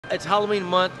it's Halloween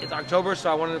month. It's October,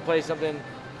 so I wanted to play something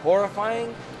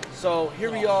horrifying. So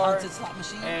here we are, haunted slot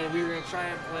machine. And we're gonna try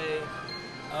and play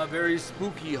a very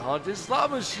spooky haunted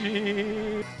slot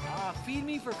machine. Feed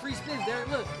me for free spins, Derek.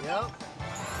 Look. Yep.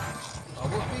 I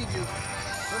will feed you.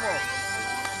 Come on.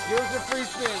 Give us some free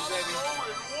spins, baby.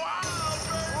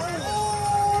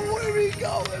 Oh, here we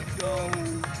go. Let's go.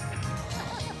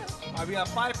 All right, we got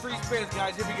 5 free spins,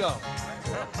 guys. Here we go.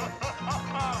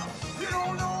 You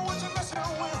don't know what you're messing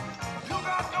with. You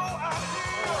got no idea.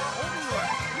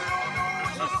 You don't know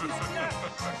what you're looking at.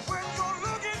 When you're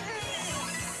looking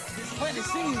in. He's playing the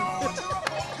scene.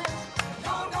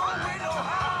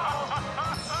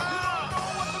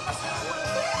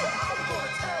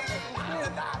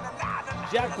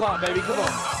 Jackpot, baby, come on.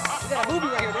 We got a movie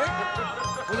right here, Derek.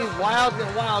 We need wilds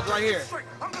and wilds right here.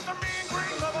 I'm just a mean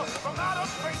green lover from outer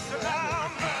space and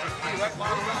I'm just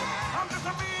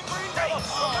a mean green lover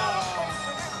from outer space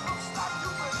and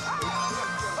it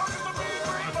looks like you've been I'm just a mean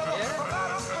green lover from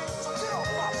outer space so get off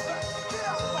my face, get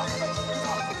off my face.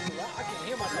 I can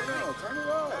hear myself. Turn it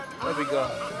up. There we go.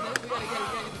 We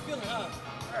gotta get the feeling, huh?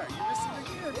 Alright, you missing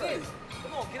again, buddy.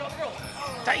 Come on, get off the road.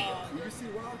 Damn. You can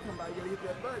see wild come by, you gotta hit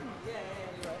that button. Yeah,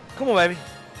 you're right. Come on, baby.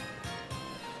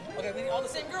 Okay, we need all the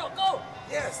same girl. Go!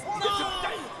 Yes. No!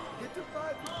 Hit the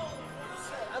button.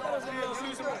 I thought it was gonna be all the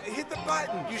same girl. Hit the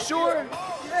button. You sure?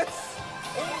 Yes.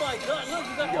 Oh my God! Look,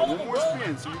 you got You all got of them, one more bro.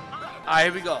 spin, so you, All right,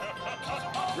 here we go.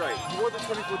 right. You want the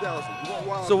 24,000. You want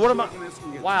wild. So what am I? You want this,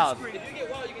 you get Wild. two If screens. you get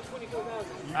wild, you get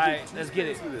 24,000. All right, let's get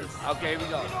it. Let's do this. Okay, here we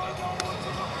go.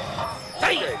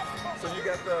 Okay. So you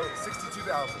got the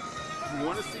 62,000. You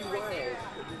want to see wild, then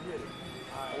you hit it.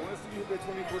 I want to see you hit that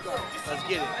 24,000. Let's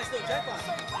get it. Nice little jackpot.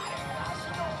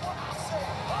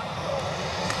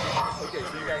 Okay,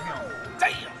 so you got him.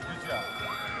 Damn. Good job.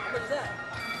 How much is that?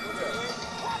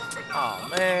 Oh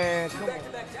man, come on.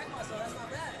 Back-to-back jackpot, so that's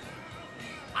not bad.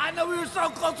 I know we were so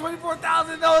close,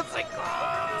 24,000. No, it's like,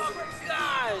 oh my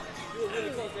God. You were really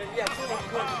close there. Yeah, 2 of them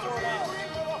before a while.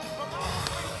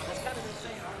 That's kind of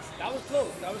insane, honestly. That was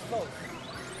close. That was close.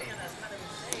 Damn, that's kind of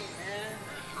insane, man.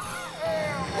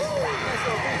 Nice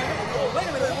little thing. Oh, wait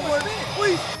a minute. One more minute.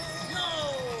 Please. No!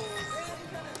 Man, you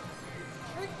kind of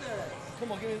freaked that.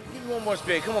 Come on, give me one more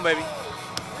spin. Come on, baby.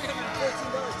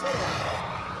 $314 total.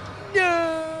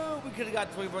 No, we could have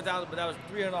got 24,000, but that was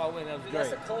 $300 win. That was That's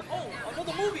great. a close. Oh,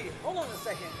 another movie. Hold on a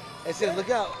second. It said, look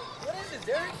out. What is this,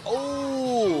 Derek?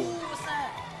 Oh. Ooh, what's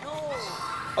that? No.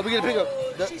 Are we gonna pick up?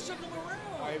 Oh, she's circling around.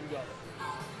 All right, here we go.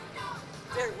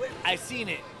 Derek, wait. I seen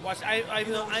it. Watch. I ain't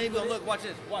even look. Watch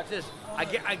this. Watch this. I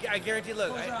guarantee.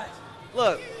 Look. Close your eyes.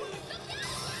 Look.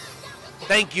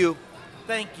 Thank you.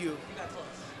 Thank you. You got close.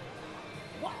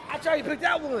 What? I tried to pick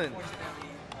that one.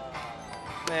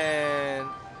 Man.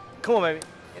 Come on, baby.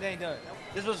 It ain't done.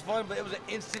 This was fun, but it was an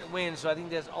instant win, so I think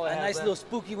that's all I A have nice left. little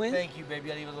spooky win. Thank you,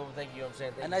 baby. I need a little thank you. You know what I'm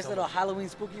saying? Thank A you nice so little much. Halloween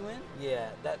spooky win. Yeah,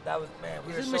 that was, man,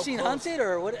 we Is were this so machine close. haunted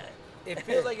or what? It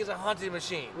feels like it's a haunted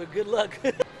machine. With good luck.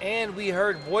 And we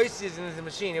heard voices in the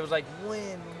machine. It was like,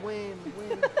 win.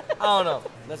 I don't know.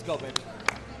 Let's go, baby.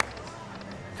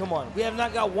 Come on. We have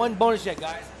not got one bonus yet,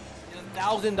 guys. It's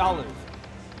 $1,000.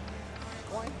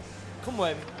 Coin? Come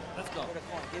on, baby. Let's go. Where the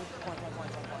coin? Give it the coin.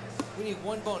 We need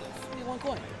one bonus. We need one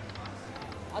coin.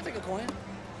 I'll take a coin.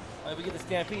 All right, we get the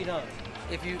stampede, huh?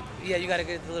 If you, yeah, you gotta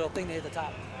get the little thing to hit the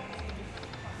top.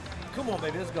 Come on,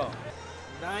 baby. Let's go.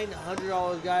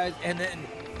 $900, guys. And then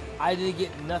I didn't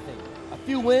get nothing. A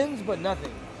few wins, but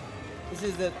nothing. This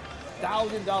is the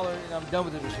 $1,000, and I'm done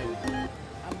with the machine.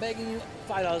 I'm begging you,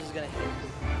 $5 is gonna hit.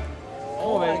 Come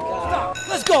on, baby. my God. Stop.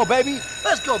 Let's go, baby.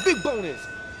 Let's go. Big bonus.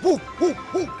 Woo.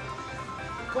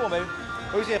 Come on, baby.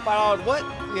 What you said, $5 what?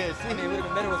 Yeah, see, I mean, it would have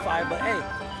been better with 5, but hey,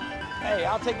 hey,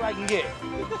 I'll take what I can get.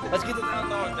 Let's get the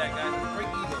 $1,000 back, guys. Let's break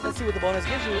even. let's see what the bonus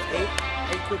gives you. 8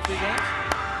 quick free games.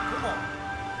 Come on.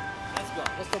 Let's go.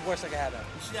 What's the worst I could have? You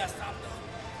should have stopped,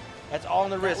 though. That's all on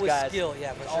the That wrist, was guys. skill,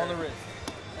 yeah, for It's sure. all on the wrist.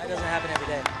 That doesn't happen every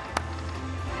day.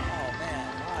 Oh man,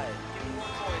 why? Give me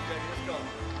one coin, baby. Let's go.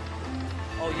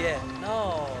 Oh yeah,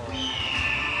 no.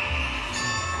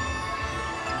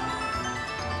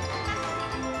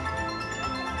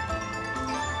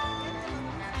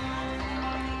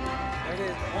 There it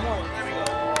is. One more. There we go.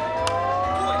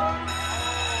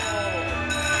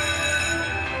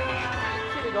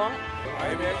 Keep it going. All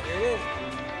right, man. There it is.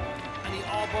 I need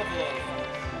all buffaloes.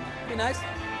 Be nice.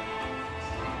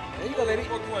 There you go, baby.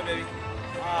 One coin, baby.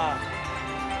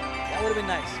 That would have been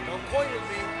nice. Don't coin with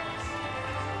me.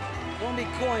 Don't be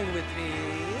coin with me.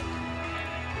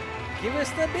 Give us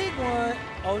the big one.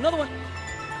 Oh, another one.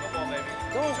 Come on, baby.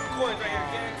 Don't. 2 coins right here,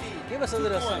 guaranteed. Give us a 2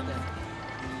 little coins. something.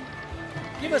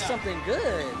 Give us something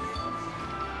good.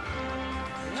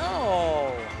 No.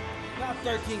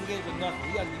 13 games with nothing.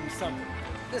 You gotta give me something.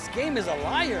 This game is a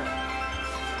liar.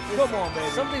 Come on, baby.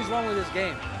 Something's wrong with this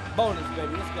game. Bonus,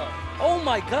 baby. Let's go. Oh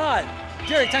my God.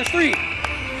 Jerry, times 3.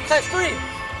 Times 3.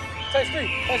 Times 3.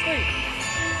 Times 3.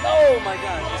 Oh my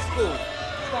God. That's cool.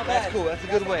 That's not bad. That's cool. That's a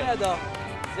good win. Not bad, though.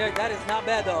 Jerry, that is not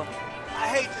bad, though. I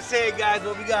hate to say it, guys,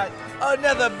 but we got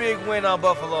another big win on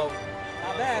Buffalo.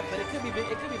 Not bad, but it could be big.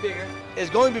 It could be bigger. It's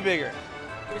going to be bigger.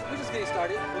 We're just getting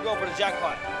started. We're going for the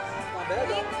jackpot. Not bad,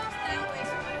 though.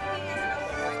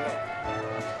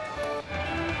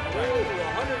 Ooh,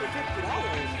 $150.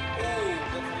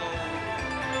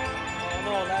 Oh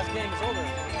no, last game is over.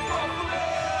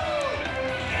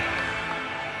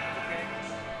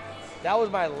 That was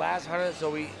my last 100, so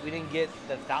we didn't get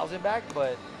the 1,000 back,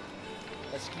 but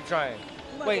let's keep trying.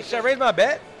 Wait, should I raise my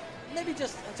bet? Maybe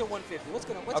just until 150. What's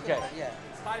gonna yeah.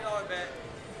 $5 bet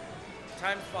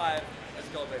times 5. Let's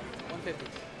go, baby. 150.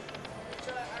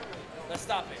 Let's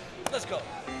stop it. Let's go.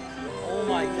 Oh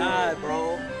my God,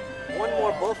 bro. One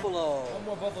more Buffalo. One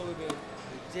more Buffalo would be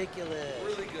ridiculous.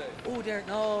 really good. Oh, Derek,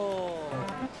 no.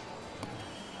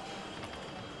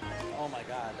 Oh my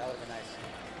God, that would have been nice.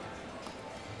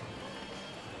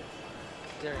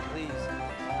 Derek, please. Oh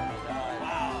my God.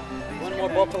 Wow. One more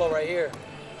Buffalo right here.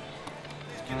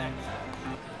 Please connect.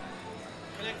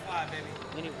 Connect 5, baby.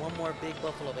 We need one more big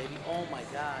Buffalo, baby. Oh my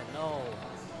God, no.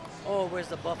 Oh, where's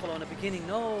the Buffalo in the beginning?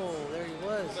 No, there he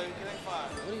was. Baby, connect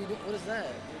 5. What are you doing? What is that?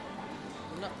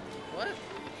 No, what?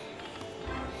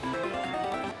 Come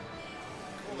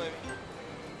on, baby.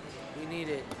 We need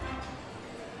it.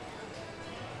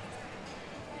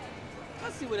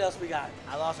 Let's see what else we got.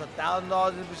 I lost $1,000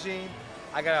 in the machine.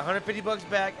 I got 150 bucks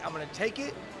back. I'm gonna take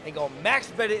it and go max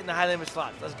bet it in the high limit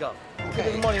slots. Let's go. Okay.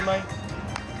 Get the money, man.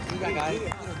 We got guys.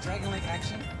 Little Dragon Link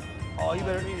action. Oh, you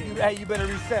better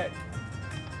reset.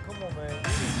 Come on, man.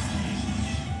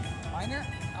 Minor?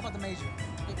 How about the major?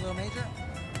 Big little major?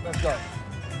 Let's go.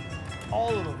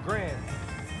 All of them, grand.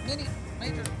 Mini,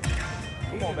 major.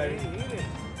 Come on, baby.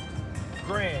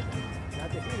 Grand.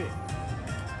 Got to hit it.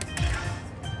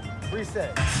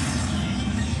 Reset.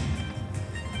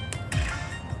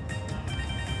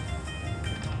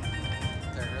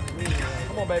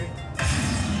 Come on, baby.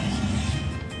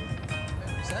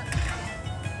 Reset?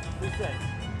 Reset.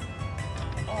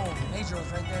 Oh, major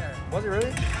was right there. Was it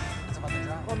really? It's about to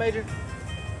drop. Come on, Major.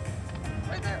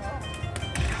 Right there. Oh.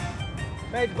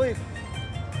 Major, please.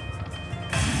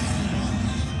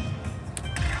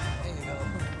 There you go.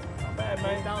 Not bad,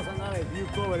 man. $1,000. You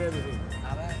covered everything.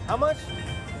 Not bad. How much?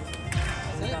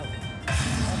 That's it.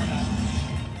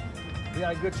 We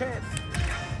got a good chance.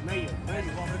 Mayor. Ready,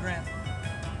 over the grand.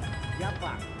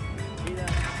 Jackpot. Mira.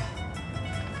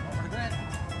 Over the grand.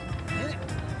 Hit it.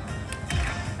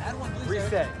 Add one, please.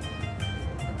 Reset. Derek.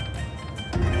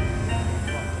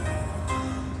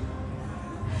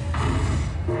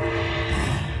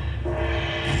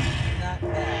 Not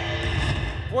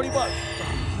bad. 40 bucks.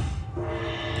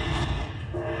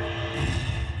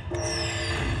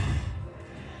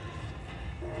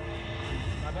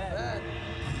 Not bad. Bad.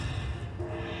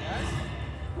 Guys?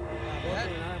 Not bad.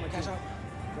 Cash out.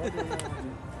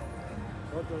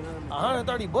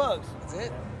 130 bucks. That's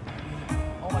it.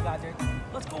 Oh my God, Derek.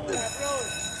 Let's go. Let's go.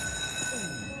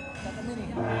 Got the mini.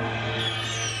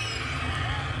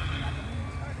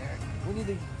 We need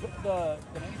the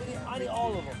I need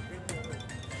all of them.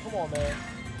 Come on, man.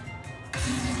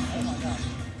 Oh my God.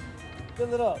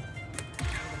 Fill it up. Me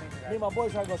and my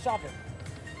boys trying to go shopping.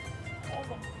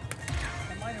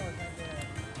 The minor was right there.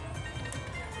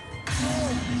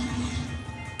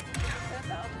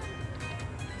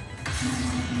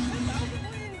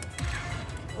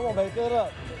 Come on, baby. Fill it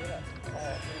up.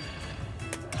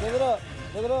 Fill it up.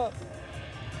 Fill it up.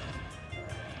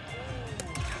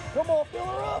 Come on, fill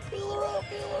her up. Fill her up.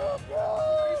 Fill her up.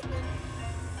 Girl.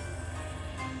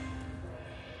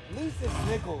 At least it's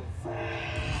nickels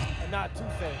and not 2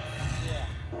 cents. Yeah.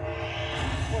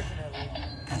 Fortunately.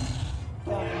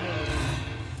 Count the nickels.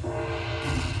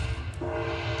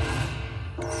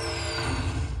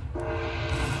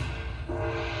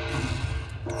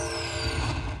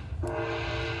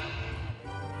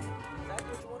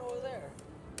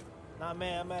 Nah,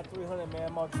 man, I'm at 300, man.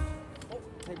 I'm about to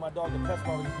take my dog to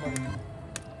PetSmart with this money.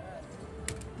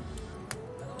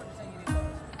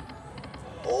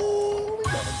 Oh!